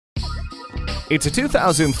It's a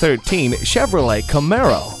 2013 Chevrolet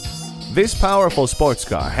Camaro. This powerful sports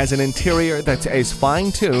car has an interior that's as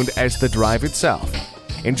fine-tuned as the drive itself.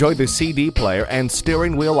 Enjoy the CD player and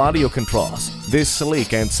steering wheel audio controls. This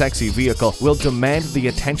sleek and sexy vehicle will demand the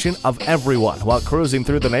attention of everyone while cruising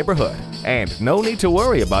through the neighborhood. And no need to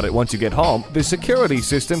worry about it once you get home, the security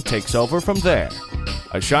system takes over from there.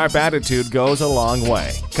 A sharp attitude goes a long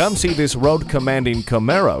way. Come see this road-commanding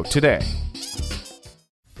Camaro today.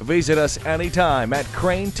 Visit us anytime at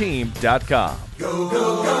crainteam.com. Go,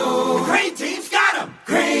 go, go!